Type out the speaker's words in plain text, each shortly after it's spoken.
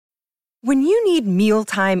When you need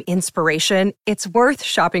mealtime inspiration, it's worth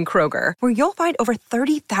shopping Kroger, where you'll find over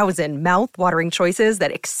 30,000 mouth-watering choices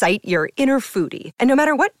that excite your inner foodie. And no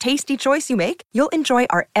matter what tasty choice you make, you'll enjoy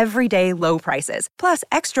our everyday low prices, plus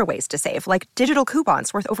extra ways to save, like digital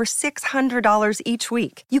coupons worth over $600 each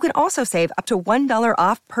week. You can also save up to $1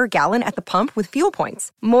 off per gallon at the pump with fuel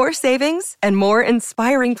points. More savings and more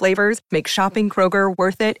inspiring flavors make shopping Kroger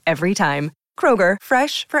worth it every time. Kroger,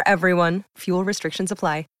 fresh for everyone. Fuel restrictions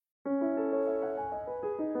apply.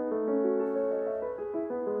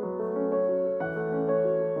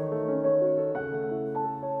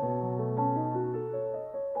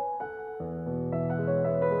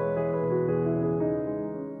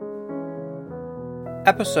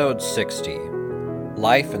 Episode 60,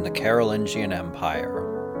 Life in the Carolingian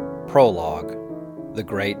Empire. Prologue, The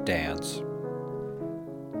Great Dance.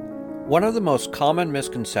 One of the most common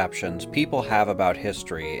misconceptions people have about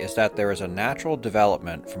history is that there is a natural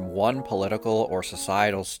development from one political or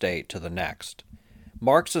societal state to the next.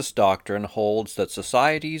 Marxist doctrine holds that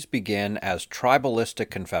societies begin as tribalistic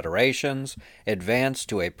confederations, advance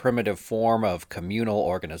to a primitive form of communal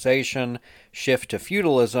organization, shift to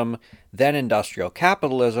feudalism, then industrial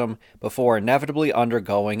capitalism, before inevitably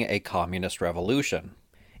undergoing a communist revolution.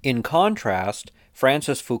 In contrast,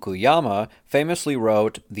 Francis Fukuyama famously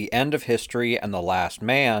wrote The End of History and the Last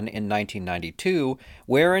Man in 1992,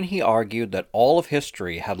 wherein he argued that all of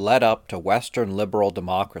history had led up to Western liberal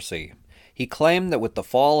democracy. He claimed that with the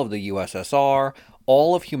fall of the USSR,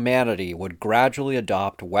 all of humanity would gradually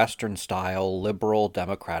adopt Western-style liberal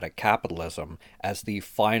democratic capitalism as the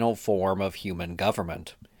final form of human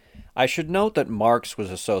government. I should note that Marx was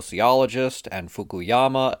a sociologist and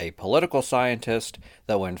Fukuyama a political scientist,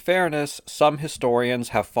 though in fairness, some historians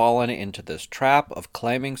have fallen into this trap of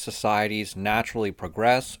claiming societies naturally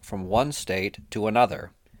progress from one state to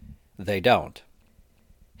another. They don't.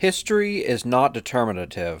 History is not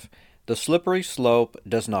determinative. The slippery slope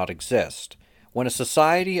does not exist. When a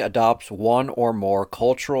society adopts one or more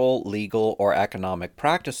cultural, legal, or economic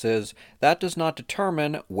practices, that does not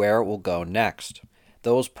determine where it will go next.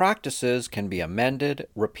 Those practices can be amended,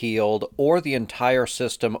 repealed, or the entire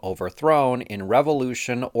system overthrown in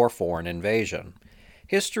revolution or foreign invasion.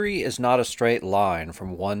 History is not a straight line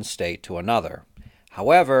from one state to another.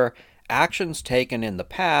 However, actions taken in the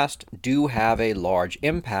past do have a large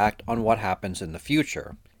impact on what happens in the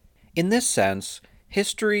future. In this sense,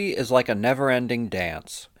 history is like a never-ending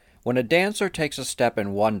dance. When a dancer takes a step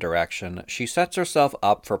in one direction, she sets herself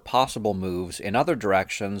up for possible moves in other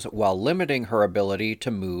directions while limiting her ability to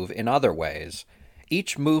move in other ways.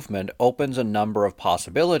 Each movement opens a number of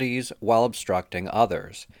possibilities while obstructing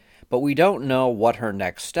others. But we don't know what her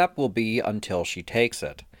next step will be until she takes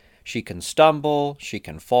it. She can stumble, she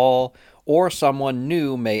can fall, or someone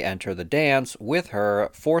new may enter the dance with her,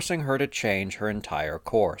 forcing her to change her entire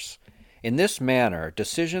course. In this manner,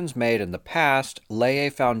 decisions made in the past lay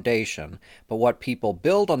a foundation, but what people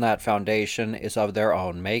build on that foundation is of their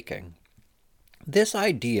own making. This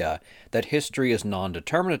idea that history is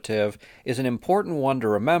non-determinative is an important one to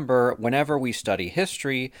remember whenever we study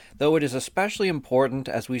history, though it is especially important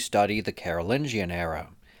as we study the Carolingian era.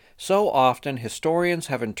 So often, historians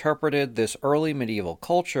have interpreted this early medieval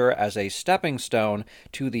culture as a stepping stone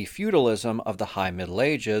to the feudalism of the High Middle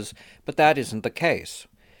Ages, but that isn't the case.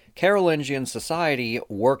 Carolingian society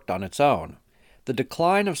worked on its own. The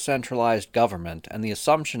decline of centralized government and the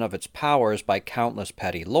assumption of its powers by countless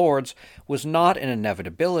petty lords was not an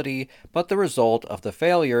inevitability, but the result of the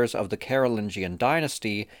failures of the Carolingian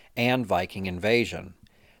dynasty and Viking invasion.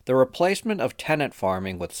 The replacement of tenant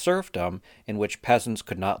farming with serfdom, in which peasants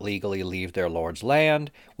could not legally leave their lord's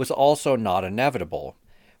land, was also not inevitable.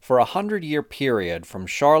 For a 100-year period from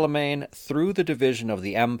Charlemagne through the division of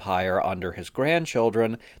the empire under his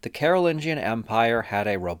grandchildren, the Carolingian Empire had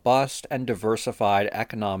a robust and diversified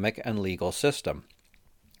economic and legal system.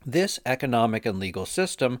 This economic and legal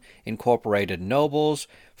system incorporated nobles,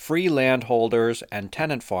 free landholders, and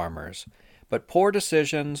tenant farmers. But poor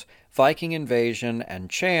decisions, Viking invasion, and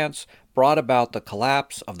chance brought about the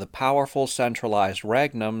collapse of the powerful centralized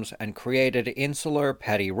regnums and created insular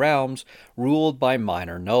petty realms ruled by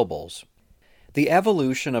minor nobles. The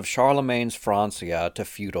evolution of Charlemagne's Francia to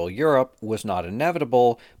feudal Europe was not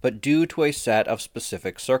inevitable, but due to a set of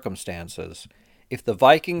specific circumstances. If the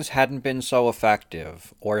Vikings hadn't been so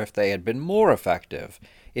effective, or if they had been more effective,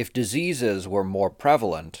 if diseases were more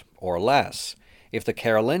prevalent or less, if the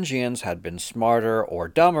Carolingians had been smarter or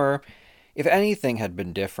dumber, if anything had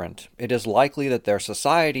been different, it is likely that their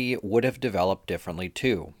society would have developed differently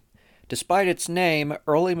too. Despite its name,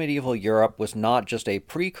 early medieval Europe was not just a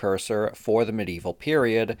precursor for the medieval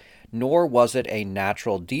period, nor was it a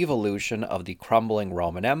natural devolution of the crumbling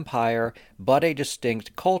Roman Empire, but a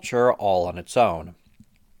distinct culture all on its own.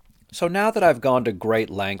 So now that I've gone to great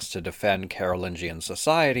lengths to defend Carolingian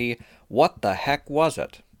society, what the heck was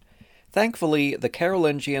it? Thankfully, the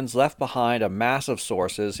Carolingians left behind a mass of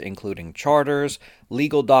sources including charters,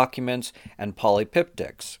 legal documents, and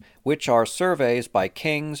polyptychs, which are surveys by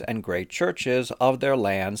kings and great churches of their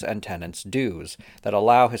lands and tenants' dues, that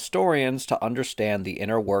allow historians to understand the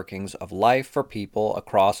inner workings of life for people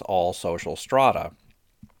across all social strata.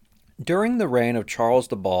 During the reign of Charles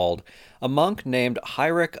the Bald, a monk named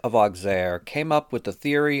Heinrich of Auxerre came up with the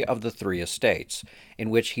theory of the three estates, in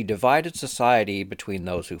which he divided society between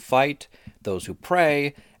those who fight, those who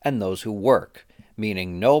pray, and those who work,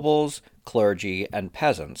 meaning nobles, clergy, and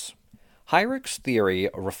peasants. Heinrich's theory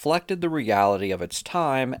reflected the reality of its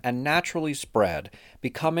time and naturally spread,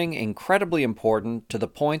 becoming incredibly important to the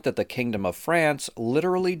point that the Kingdom of France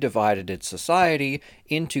literally divided its society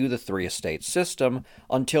into the three-estate system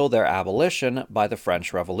until their abolition by the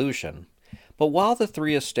French Revolution. But while the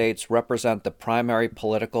three estates represent the primary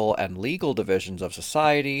political and legal divisions of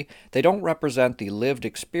society, they don't represent the lived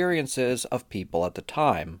experiences of people at the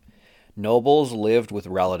time. Nobles lived with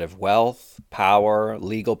relative wealth, power,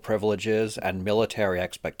 legal privileges, and military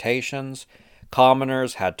expectations.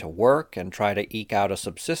 Commoners had to work and try to eke out a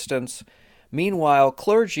subsistence. Meanwhile,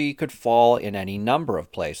 clergy could fall in any number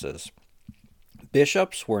of places.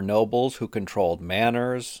 Bishops were nobles who controlled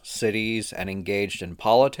manors, cities, and engaged in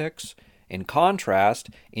politics. In contrast,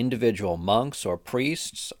 individual monks or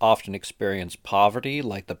priests often experienced poverty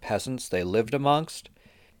like the peasants they lived amongst.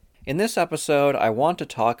 In this episode, I want to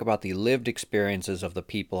talk about the lived experiences of the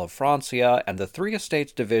people of Francia, and the three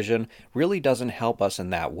estates division really doesn't help us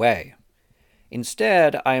in that way.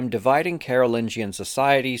 Instead, I am dividing Carolingian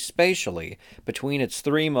society spatially between its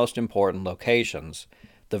three most important locations: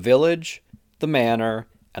 the village, the manor,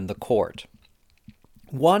 and the court.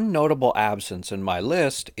 One notable absence in my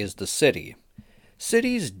list is the city.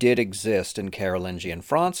 Cities did exist in Carolingian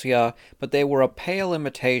Francia, but they were a pale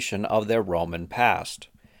imitation of their Roman past.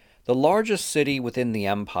 The largest city within the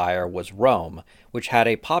empire was Rome, which had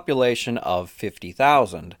a population of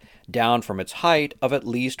 50,000, down from its height of at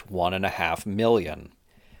least 1.5 million.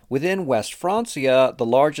 Within West Francia, the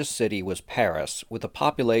largest city was Paris, with a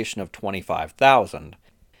population of 25,000.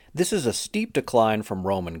 This is a steep decline from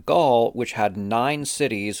Roman Gaul, which had 9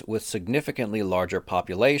 cities with significantly larger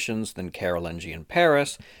populations than Carolingian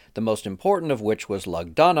Paris, the most important of which was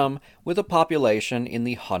Lugdunum, with a population in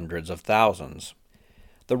the hundreds of thousands.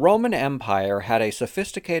 The Roman Empire had a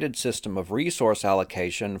sophisticated system of resource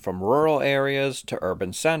allocation from rural areas to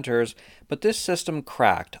urban centers, but this system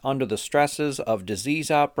cracked under the stresses of disease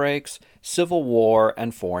outbreaks, civil war,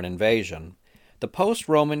 and foreign invasion. The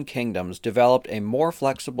post-Roman kingdoms developed a more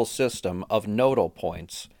flexible system of nodal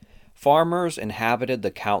points. Farmers inhabited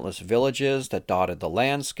the countless villages that dotted the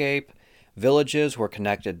landscape. Villages were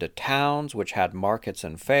connected to towns, which had markets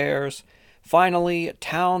and fairs. Finally,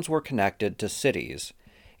 towns were connected to cities.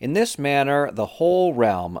 In this manner, the whole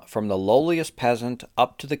realm, from the lowliest peasant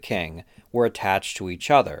up to the king, were attached to each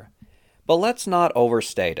other. But let's not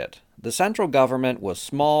overstate it. The central government was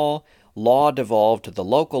small, law devolved to the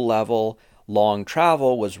local level, long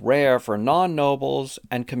travel was rare for non-nobles,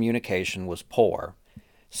 and communication was poor.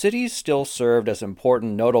 Cities still served as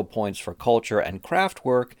important nodal points for culture and craft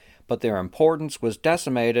work, but their importance was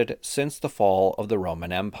decimated since the fall of the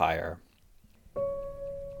Roman Empire.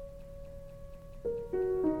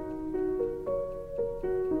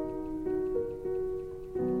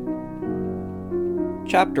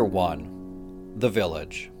 Chapter 1. The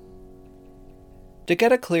Village. To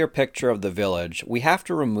get a clear picture of the village, we have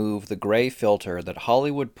to remove the gray filter that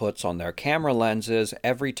Hollywood puts on their camera lenses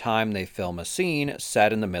every time they film a scene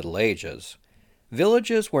set in the Middle Ages.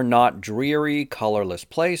 Villages were not dreary, colorless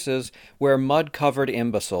places where mud-covered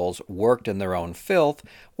imbeciles worked in their own filth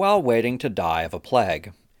while waiting to die of a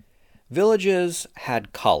plague. Villages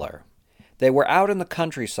had color. They were out in the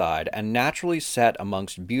countryside and naturally set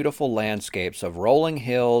amongst beautiful landscapes of rolling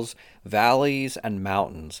hills, valleys, and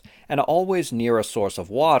mountains, and always near a source of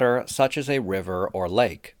water such as a river or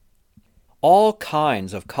lake. All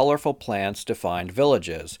kinds of colorful plants defined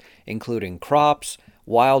villages, including crops,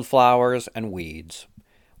 wildflowers, and weeds.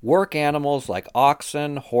 Work animals like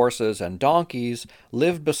oxen, horses, and donkeys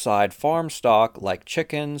lived beside farm stock like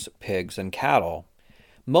chickens, pigs, and cattle.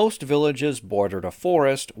 Most villages bordered a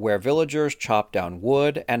forest where villagers chopped down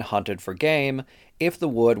wood and hunted for game if the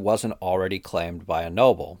wood wasn't already claimed by a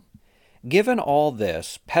noble. Given all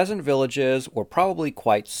this, peasant villages were probably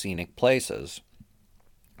quite scenic places.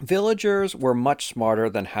 Villagers were much smarter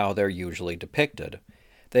than how they're usually depicted.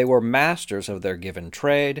 They were masters of their given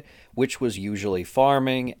trade, which was usually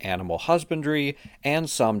farming, animal husbandry, and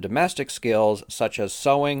some domestic skills such as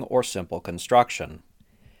sewing or simple construction.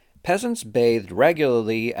 Peasants bathed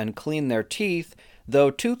regularly and cleaned their teeth,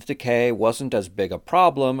 though tooth decay wasn't as big a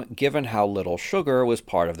problem given how little sugar was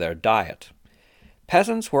part of their diet.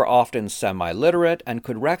 Peasants were often semi-literate and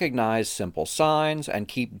could recognize simple signs and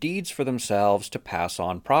keep deeds for themselves to pass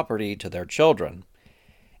on property to their children.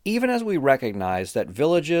 Even as we recognize that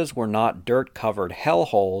villages were not dirt-covered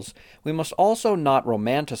hellholes, we must also not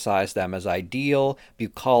romanticize them as ideal,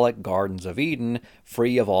 bucolic gardens of Eden,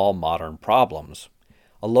 free of all modern problems.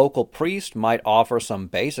 A local priest might offer some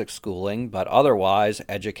basic schooling, but otherwise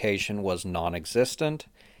education was non-existent.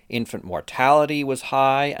 Infant mortality was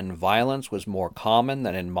high, and violence was more common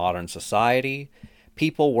than in modern society.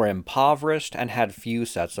 People were impoverished and had few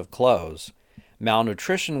sets of clothes.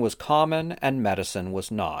 Malnutrition was common, and medicine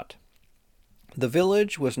was not. The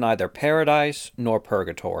village was neither paradise nor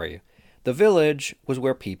purgatory. The village was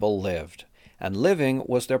where people lived, and living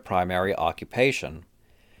was their primary occupation.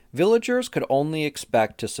 Villagers could only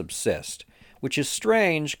expect to subsist, which is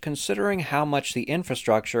strange considering how much the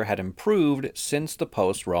infrastructure had improved since the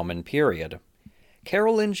post-Roman period.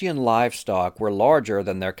 Carolingian livestock were larger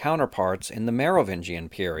than their counterparts in the Merovingian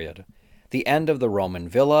period. The end of the Roman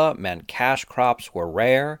villa meant cash crops were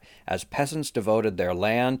rare, as peasants devoted their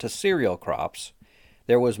land to cereal crops.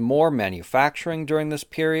 There was more manufacturing during this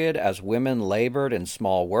period as women labored in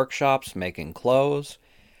small workshops making clothes.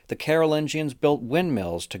 The Carolingians built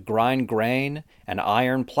windmills to grind grain and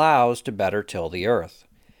iron plows to better till the earth.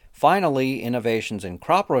 Finally, innovations in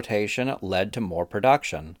crop rotation led to more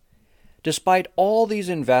production. Despite all these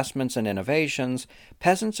investments and innovations,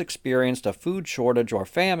 peasants experienced a food shortage or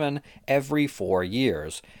famine every 4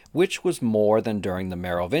 years, which was more than during the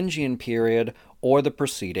Merovingian period or the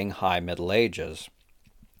preceding High Middle Ages.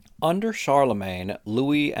 Under Charlemagne,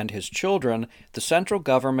 Louis, and his children, the central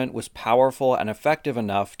government was powerful and effective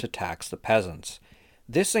enough to tax the peasants.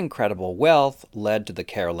 This incredible wealth led to the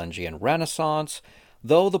Carolingian Renaissance,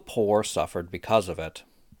 though the poor suffered because of it.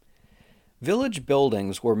 Village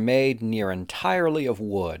buildings were made near entirely of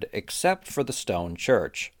wood, except for the stone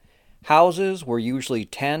church. Houses were usually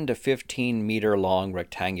 10 to 15 meter long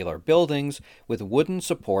rectangular buildings with wooden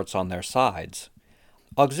supports on their sides.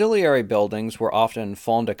 Auxiliary buildings were often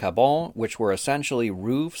fonds de cabane, which were essentially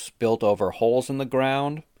roofs built over holes in the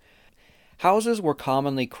ground. Houses were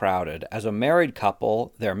commonly crowded, as a married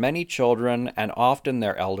couple, their many children, and often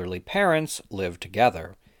their elderly parents lived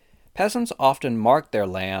together. Peasants often marked their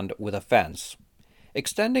land with a fence.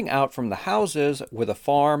 Extending out from the houses were the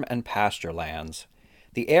farm and pasture lands.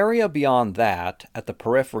 The area beyond that, at the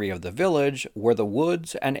periphery of the village, were the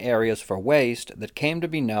woods and areas for waste that came to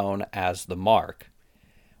be known as the mark.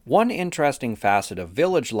 One interesting facet of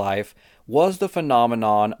village life was the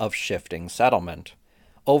phenomenon of shifting settlement.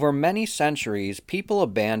 Over many centuries, people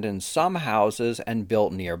abandoned some houses and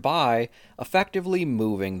built nearby, effectively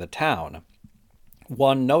moving the town.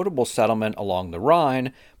 One notable settlement along the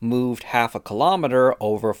Rhine moved 0.5 kilometer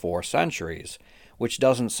over 4 centuries, which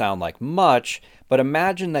doesn't sound like much, but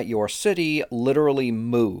imagine that your city literally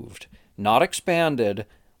moved, not expanded,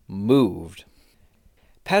 moved.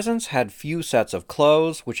 Peasants had few sets of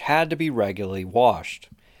clothes which had to be regularly washed.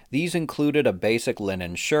 These included a basic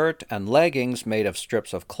linen shirt and leggings made of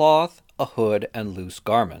strips of cloth, a hood, and loose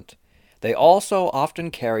garment. They also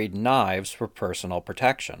often carried knives for personal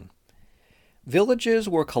protection. Villages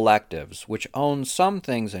were collectives which owned some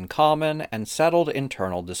things in common and settled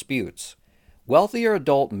internal disputes. Wealthier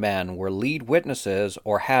adult men were lead witnesses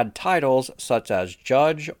or had titles such as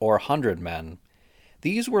judge or hundredman.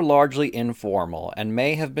 These were largely informal and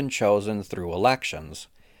may have been chosen through elections.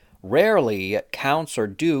 Rarely, counts or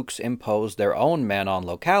dukes imposed their own men on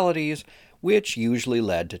localities, which usually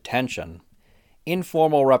led to tension.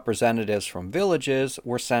 Informal representatives from villages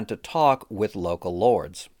were sent to talk with local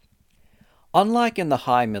lords. Unlike in the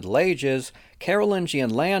High Middle Ages, Carolingian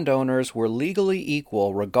landowners were legally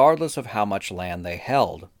equal regardless of how much land they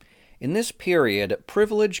held. In this period,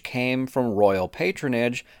 privilege came from royal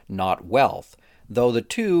patronage, not wealth, though the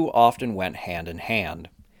two often went hand in hand.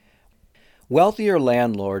 Wealthier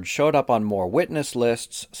landlords showed up on more witness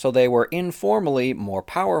lists, so they were informally more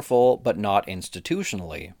powerful but not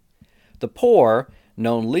institutionally. The poor,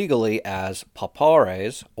 known legally as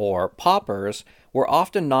paupores or paupers, were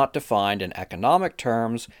often not defined in economic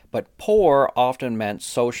terms, but poor often meant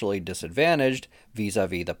socially disadvantaged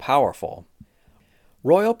vis-à-vis the powerful.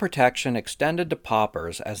 Royal protection extended to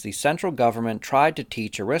paupers as the central government tried to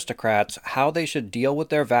teach aristocrats how they should deal with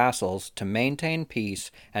their vassals to maintain peace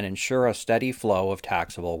and ensure a steady flow of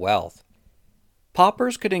taxable wealth.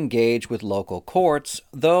 Paupers could engage with local courts,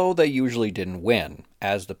 though they usually didn't win,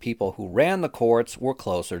 as the people who ran the courts were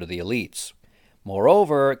closer to the elites.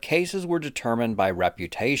 Moreover, cases were determined by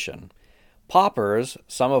reputation. Paupers,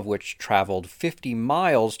 some of which traveled 50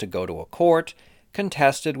 miles to go to a court,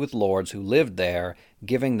 contested with lords who lived there,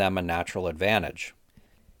 giving them a natural advantage.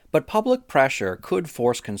 But public pressure could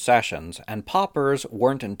force concessions, and paupers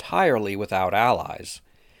weren't entirely without allies.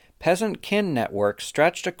 Peasant kin networks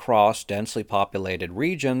stretched across densely populated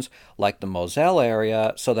regions like the Moselle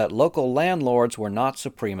area so that local landlords were not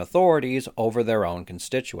supreme authorities over their own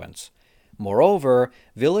constituents. Moreover,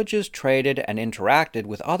 villages traded and interacted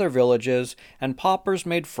with other villages, and paupers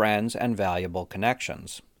made friends and valuable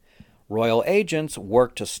connections. Royal agents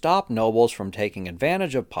worked to stop nobles from taking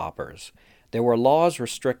advantage of paupers. There were laws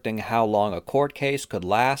restricting how long a court case could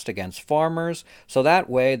last against farmers, so that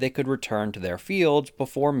way they could return to their fields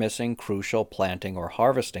before missing crucial planting or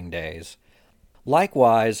harvesting days.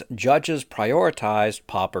 Likewise, judges prioritized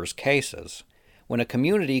paupers' cases. When a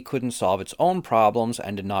community couldn't solve its own problems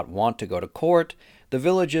and did not want to go to court, the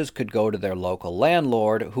villages could go to their local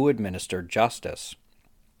landlord who administered justice.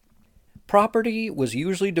 Property was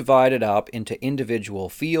usually divided up into individual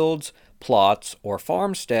fields, plots, or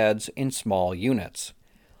farmsteads in small units.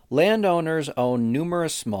 Landowners owned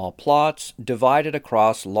numerous small plots divided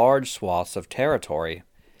across large swaths of territory.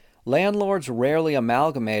 Landlords rarely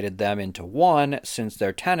amalgamated them into one since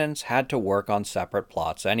their tenants had to work on separate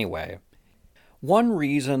plots anyway. One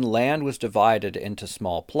reason land was divided into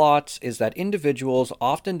small plots is that individuals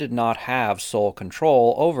often did not have sole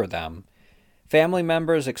control over them. Family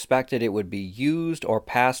members expected it would be used or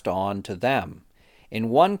passed on to them. In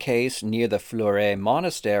one case, near the Fleury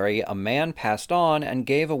monastery, a man passed on and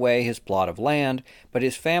gave away his plot of land, but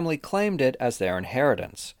his family claimed it as their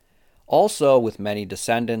inheritance. Also, with many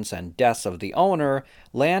descendants and deaths of the owner,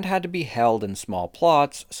 land had to be held in small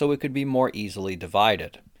plots so it could be more easily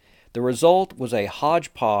divided. The result was a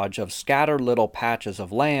hodgepodge of scattered little patches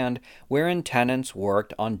of land wherein tenants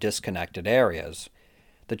worked on disconnected areas.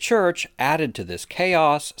 The church added to this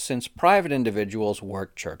chaos since private individuals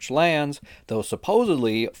worked church lands, though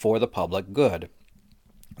supposedly for the public good.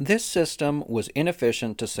 This system was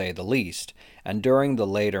inefficient to say the least, and during the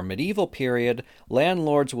later medieval period,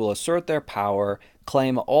 landlords will assert their power,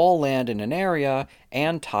 claim all land in an area,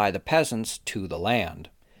 and tie the peasants to the land.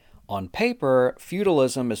 On paper,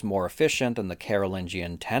 feudalism is more efficient than the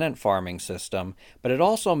Carolingian tenant farming system, but it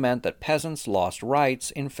also meant that peasants lost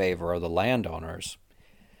rights in favor of the landowners.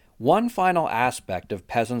 One final aspect of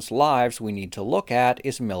peasants' lives we need to look at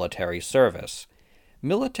is military service.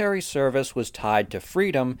 Military service was tied to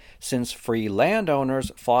freedom since free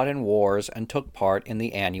landowners fought in wars and took part in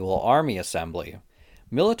the annual army assembly.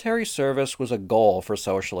 Military service was a goal for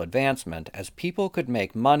social advancement as people could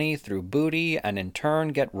make money through booty and in turn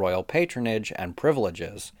get royal patronage and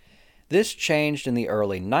privileges. This changed in the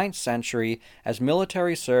early 9th century as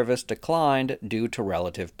military service declined due to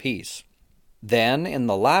relative peace. Then, in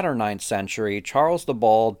the latter 9th century, Charles the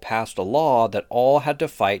Bald passed a law that all had to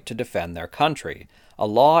fight to defend their country, a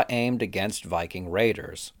law aimed against Viking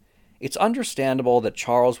raiders. It's understandable that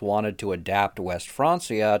Charles wanted to adapt West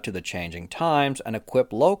Francia to the changing times and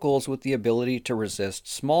equip locals with the ability to resist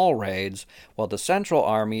small raids while the central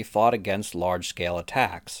army fought against large-scale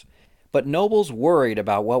attacks. But nobles worried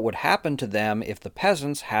about what would happen to them if the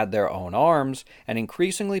peasants had their own arms, and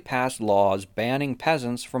increasingly passed laws banning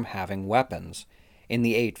peasants from having weapons. In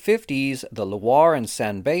the 850s, the Loire and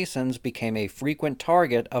Seine basins became a frequent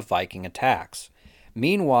target of Viking attacks.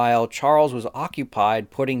 Meanwhile, Charles was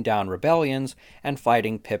occupied putting down rebellions and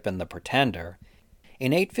fighting Pippin the Pretender.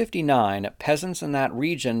 In 859, peasants in that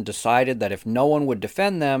region decided that if no one would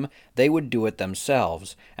defend them, they would do it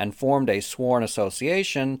themselves, and formed a sworn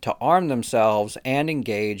association to arm themselves and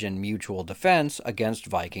engage in mutual defense against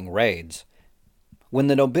Viking raids. When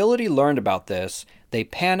the nobility learned about this, they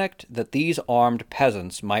panicked that these armed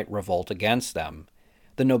peasants might revolt against them.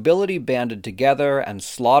 The nobility banded together and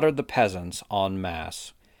slaughtered the peasants en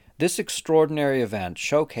masse. This extraordinary event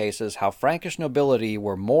showcases how Frankish nobility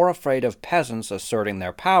were more afraid of peasants asserting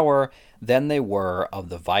their power than they were of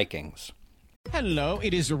the Vikings. Hello,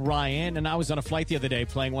 it is Ryan, and I was on a flight the other day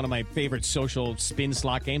playing one of my favorite social spin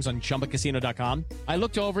slot games on ChumbaCasino.com. I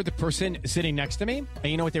looked over at the person sitting next to me, and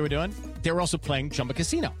you know what they were doing? They were also playing Chumba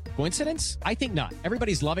Casino. Coincidence? I think not.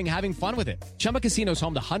 Everybody's loving having fun with it. Chumba Casino is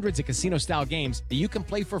home to hundreds of casino-style games that you can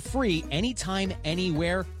play for free anytime,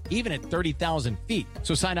 anywhere, even at 30,000 feet.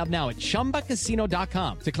 So sign up now at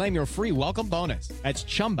ChumbaCasino.com to claim your free welcome bonus. That's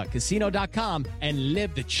ChumbaCasino.com and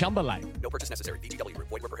live the Chumba life. No purchase necessary. VGW.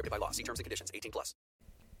 Void where prohibited by law. See terms and conditions. 18 plus.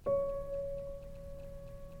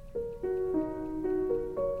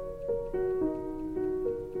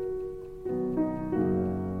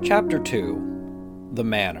 Chapter 2. The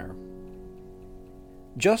Manor.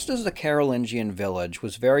 Just as the Carolingian village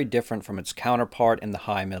was very different from its counterpart in the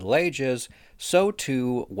High Middle Ages, so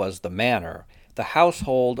too was the manor, the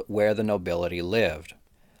household where the nobility lived.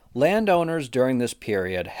 Landowners during this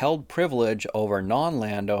period held privilege over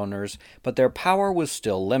non-landowners, but their power was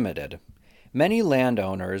still limited. Many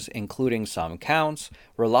landowners, including some counts,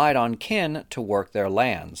 relied on kin to work their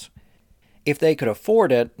lands. If they could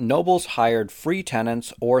afford it, nobles hired free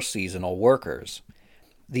tenants or seasonal workers.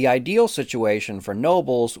 The ideal situation for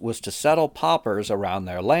nobles was to settle paupers around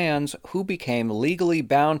their lands who became legally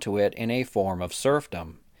bound to it in a form of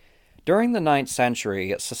serfdom. During the 9th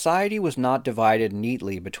century, society was not divided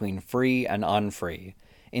neatly between free and unfree.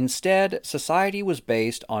 Instead, society was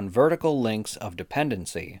based on vertical links of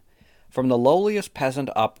dependency. From the lowliest peasant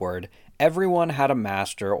upward, everyone had a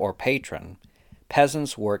master or patron.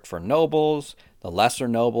 Peasants worked for nobles, the lesser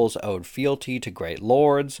nobles owed fealty to great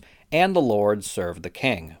lords, and the lords served the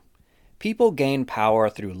king. People gained power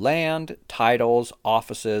through land, titles,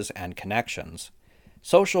 offices, and connections.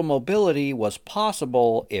 Social mobility was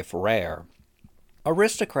possible, if rare.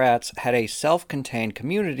 Aristocrats had a self-contained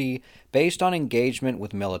community based on engagement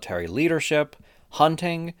with military leadership,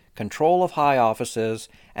 hunting, control of high offices,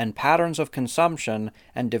 and patterns of consumption,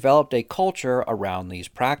 and developed a culture around these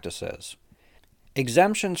practices.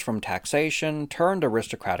 Exemptions from taxation turned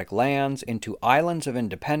aristocratic lands into islands of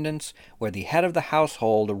independence where the head of the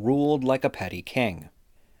household ruled like a petty king.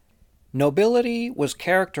 Nobility was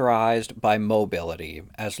characterized by mobility,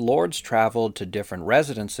 as lords traveled to different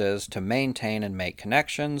residences to maintain and make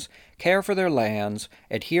connections, care for their lands,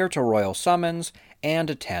 adhere to royal summons, and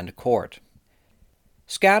attend court.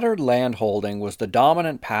 Scattered landholding was the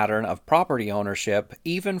dominant pattern of property ownership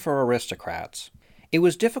even for aristocrats. It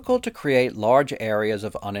was difficult to create large areas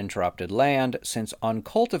of uninterrupted land since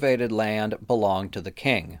uncultivated land belonged to the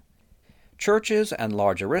king. Churches and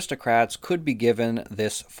large aristocrats could be given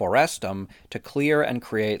this forestum to clear and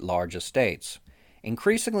create large estates.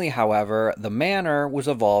 Increasingly, however, the manor was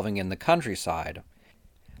evolving in the countryside.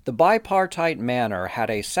 The bipartite manor had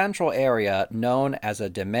a central area known as a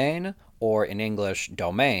demesne, or in English,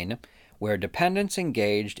 domain, where dependents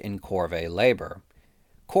engaged in corvée labor.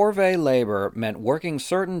 Corvée labor meant working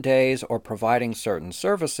certain days or providing certain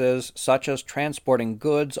services, such as transporting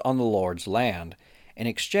goods on the lord's land. In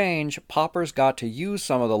exchange, paupers got to use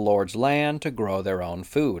some of the lord's land to grow their own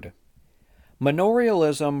food.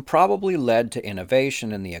 Manorialism probably led to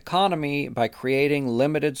innovation in the economy by creating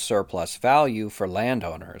limited surplus value for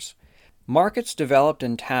landowners. Markets developed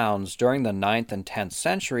in towns during the 9th and 10th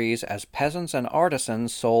centuries as peasants and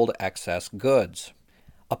artisans sold excess goods.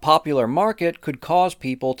 A popular market could cause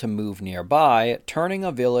people to move nearby, turning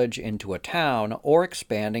a village into a town or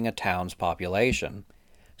expanding a town's population.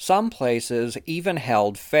 Some places even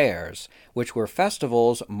held fairs, which were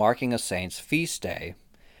festivals marking a saint's feast day.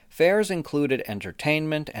 Fairs included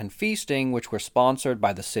entertainment and feasting which were sponsored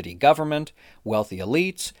by the city government, wealthy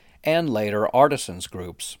elites, and later artisans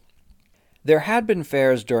groups. There had been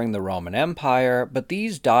fairs during the Roman Empire, but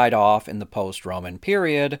these died off in the post-Roman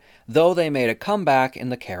period, though they made a comeback in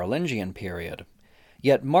the Carolingian period.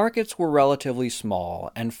 Yet markets were relatively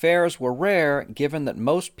small, and fairs were rare given that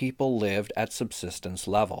most people lived at subsistence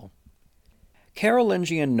level.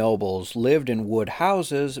 Carolingian nobles lived in wood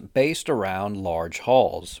houses based around large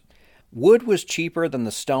halls. Wood was cheaper than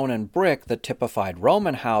the stone and brick that typified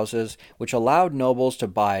Roman houses, which allowed nobles to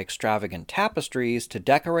buy extravagant tapestries to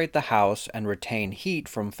decorate the house and retain heat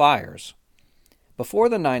from fires. Before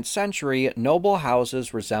the 9th century, noble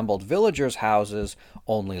houses resembled villagers' houses,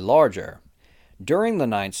 only larger. During the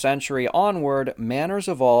 9th century onward, manors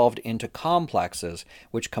evolved into complexes,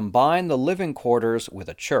 which combined the living quarters with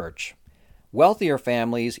a church. Wealthier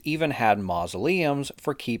families even had mausoleums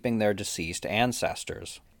for keeping their deceased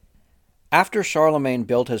ancestors. After Charlemagne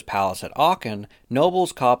built his palace at Aachen,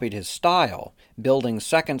 nobles copied his style, building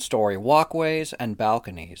second-story walkways and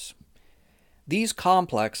balconies. These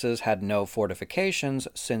complexes had no fortifications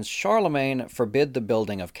since Charlemagne forbid the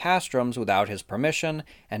building of castrums without his permission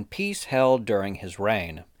and peace held during his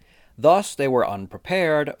reign. Thus they were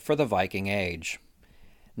unprepared for the Viking Age.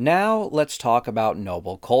 Now let's talk about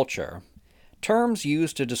noble culture. Terms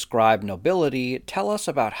used to describe nobility tell us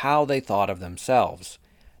about how they thought of themselves.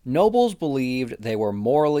 Nobles believed they were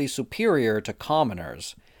morally superior to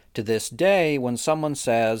commoners. To this day, when someone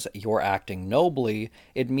says you're acting nobly,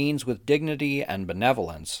 it means with dignity and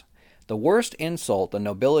benevolence. The worst insult the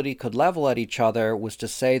nobility could level at each other was to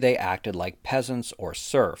say they acted like peasants or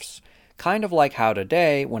serfs, kind of like how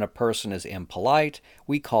today, when a person is impolite,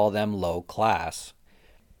 we call them low class.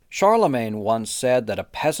 Charlemagne once said that a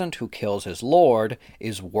peasant who kills his lord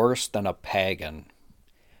is worse than a pagan.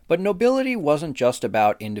 But nobility wasn't just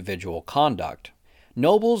about individual conduct.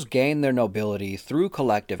 Nobles gained their nobility through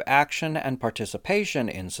collective action and participation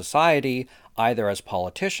in society, either as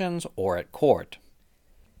politicians or at court.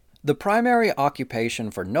 The primary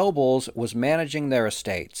occupation for nobles was managing their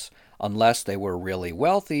estates, unless they were really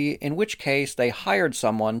wealthy, in which case they hired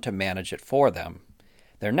someone to manage it for them.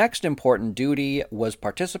 Their next important duty was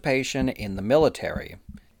participation in the military.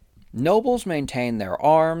 Nobles maintained their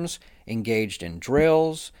arms, engaged in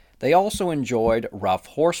drills. They also enjoyed rough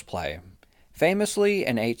horseplay. Famously,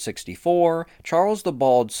 in 864, Charles the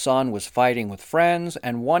Bald's son was fighting with friends,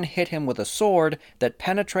 and one hit him with a sword that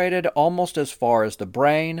penetrated almost as far as the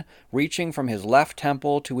brain, reaching from his left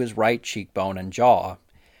temple to his right cheekbone and jaw.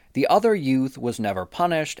 The other youth was never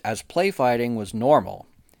punished, as play fighting was normal.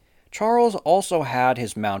 Charles also had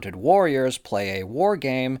his mounted warriors play a war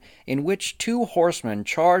game in which two horsemen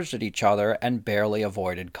charged at each other and barely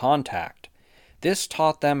avoided contact. This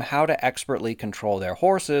taught them how to expertly control their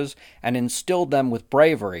horses and instilled them with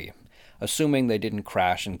bravery, assuming they didn't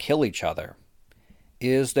crash and kill each other.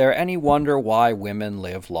 Is there any wonder why women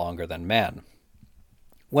live longer than men?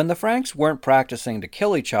 When the Franks weren't practicing to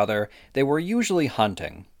kill each other, they were usually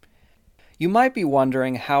hunting. You might be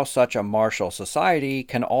wondering how such a martial society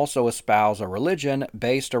can also espouse a religion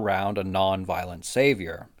based around a non-violent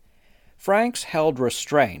savior. Franks held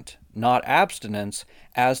restraint, not abstinence,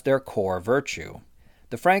 as their core virtue.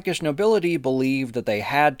 The Frankish nobility believed that they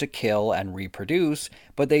had to kill and reproduce,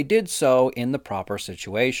 but they did so in the proper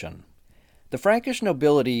situation. The Frankish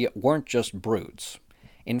nobility weren't just brutes.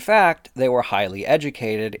 In fact, they were highly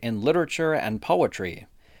educated in literature and poetry.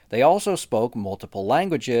 They also spoke multiple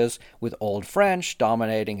languages, with Old French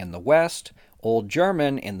dominating in the West, Old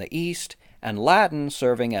German in the East, and Latin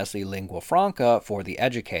serving as the lingua franca for the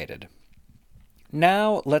educated.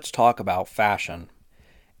 Now let's talk about fashion.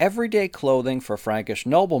 Everyday clothing for Frankish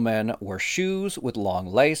noblemen were shoes with long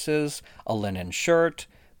laces, a linen shirt,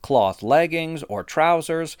 cloth leggings or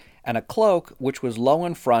trousers, and a cloak which was low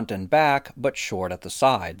in front and back but short at the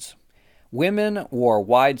sides. Women wore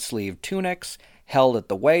wide-sleeved tunics, held at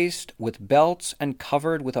the waist, with belts and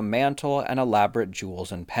covered with a mantle and elaborate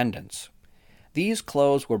jewels and pendants. These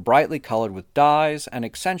clothes were brightly colored with dyes and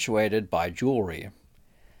accentuated by jewelry.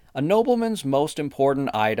 A nobleman's most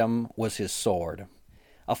important item was his sword.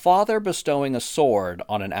 A father bestowing a sword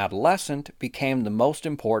on an adolescent became the most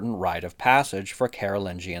important rite of passage for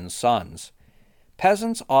Carolingian sons.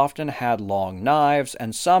 Peasants often had long knives,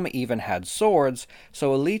 and some even had swords,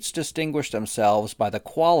 so elites distinguished themselves by the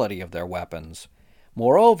quality of their weapons.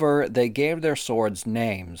 Moreover, they gave their swords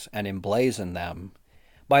names and emblazoned them.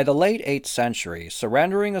 By the late 8th century,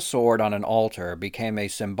 surrendering a sword on an altar became a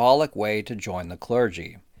symbolic way to join the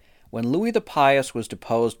clergy. When Louis the Pious was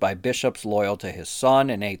deposed by bishops loyal to his son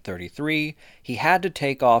in 833, he had to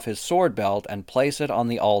take off his sword belt and place it on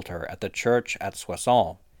the altar at the church at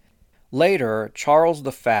Soissons. Later, Charles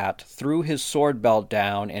the Fat threw his sword belt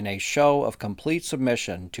down in a show of complete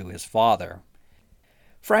submission to his father.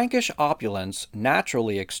 Frankish opulence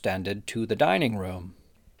naturally extended to the dining room.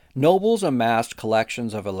 Nobles amassed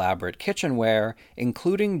collections of elaborate kitchenware,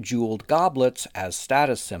 including jeweled goblets as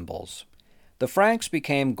status symbols. The Franks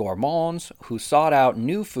became gourmands who sought out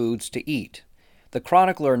new foods to eat. The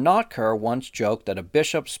chronicler Notker once joked that a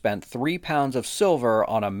bishop spent 3 pounds of silver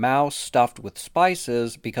on a mouse stuffed with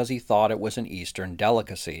spices because he thought it was an Eastern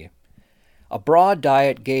delicacy. A broad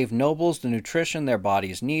diet gave nobles the nutrition their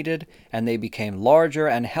bodies needed, and they became larger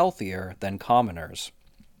and healthier than commoners.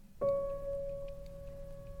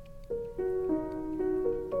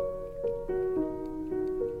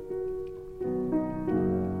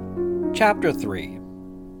 Chapter 3.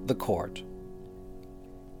 The Court.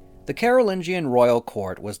 The Carolingian royal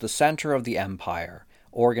court was the center of the empire,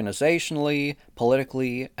 organizationally,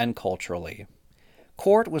 politically, and culturally.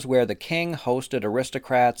 Court was where the king hosted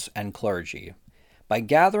aristocrats and clergy. By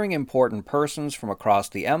gathering important persons from across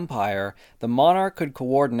the empire, the monarch could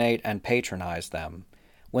coordinate and patronize them.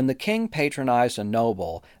 When the king patronized a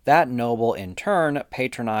noble, that noble in turn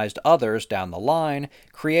patronized others down the line,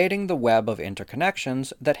 creating the web of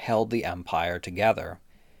interconnections that held the empire together.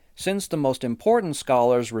 Since the most important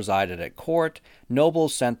scholars resided at court,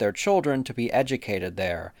 nobles sent their children to be educated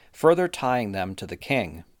there, further tying them to the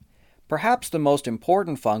king. Perhaps the most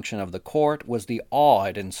important function of the court was the awe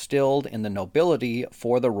it instilled in the nobility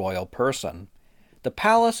for the royal person. The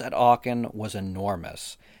palace at Aachen was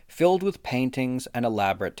enormous, filled with paintings and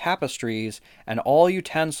elaborate tapestries, and all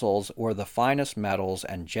utensils were the finest metals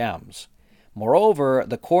and gems. Moreover,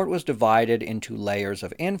 the court was divided into layers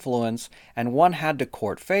of influence, and one had to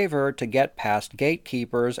court favor to get past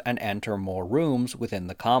gatekeepers and enter more rooms within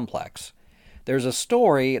the complex. There's a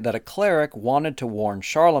story that a cleric wanted to warn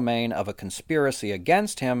Charlemagne of a conspiracy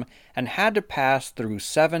against him and had to pass through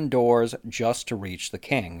 7 doors just to reach the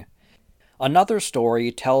king. Another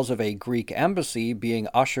story tells of a Greek embassy being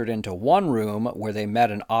ushered into one room where they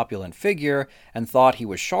met an opulent figure and thought he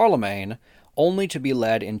was Charlemagne, only to be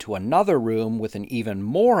led into another room with an even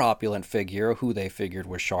more opulent figure who they figured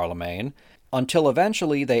was Charlemagne, until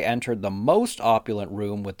eventually they entered the most opulent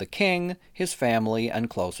room with the king, his family, and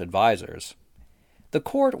close advisors. The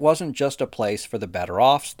court wasn't just a place for the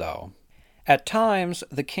better-offs, though. At times,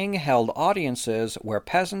 the king held audiences where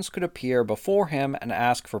peasants could appear before him and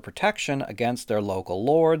ask for protection against their local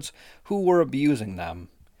lords who were abusing them.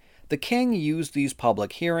 The king used these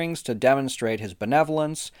public hearings to demonstrate his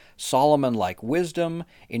benevolence, Solomon-like wisdom,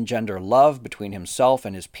 engender love between himself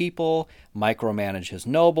and his people, micromanage his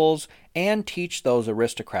nobles, and teach those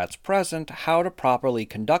aristocrats present how to properly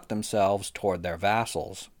conduct themselves toward their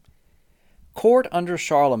vassals. Court under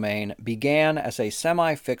Charlemagne began as a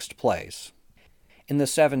semi-fixed place. In the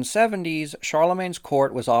 770s, Charlemagne's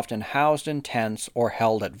court was often housed in tents or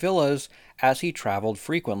held at villas as he traveled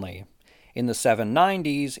frequently. In the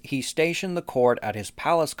 790s, he stationed the court at his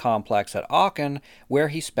palace complex at Aachen, where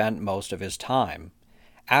he spent most of his time.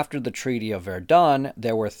 After the Treaty of Verdun,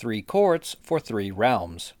 there were 3 courts for 3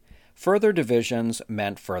 realms. Further divisions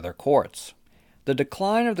meant further courts. The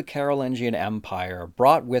decline of the Carolingian Empire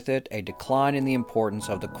brought with it a decline in the importance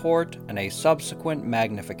of the court and a subsequent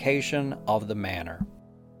magnification of the manor.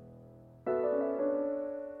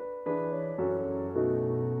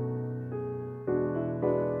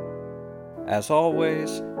 As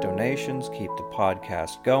always, donations keep the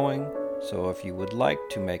podcast going, so if you would like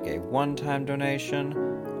to make a one-time donation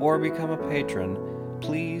or become a patron,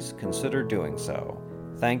 please consider doing so.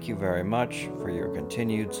 Thank you very much for your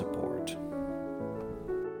continued support.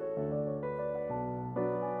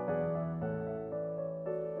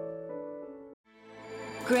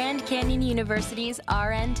 Grand Canyon University's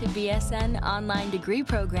RN to BSN online degree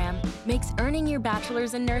program makes earning your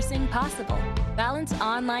bachelor's in nursing possible. Balance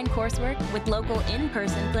online coursework with local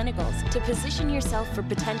in-person clinicals to position yourself for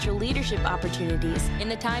potential leadership opportunities in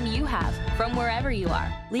the time you have from wherever you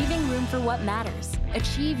are, leaving room for what matters.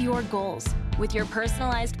 Achieve your goals with your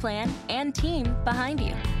personalized plan and team behind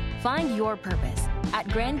you. Find your purpose at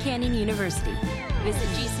Grand Canyon University. Visit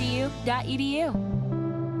gcu.edu.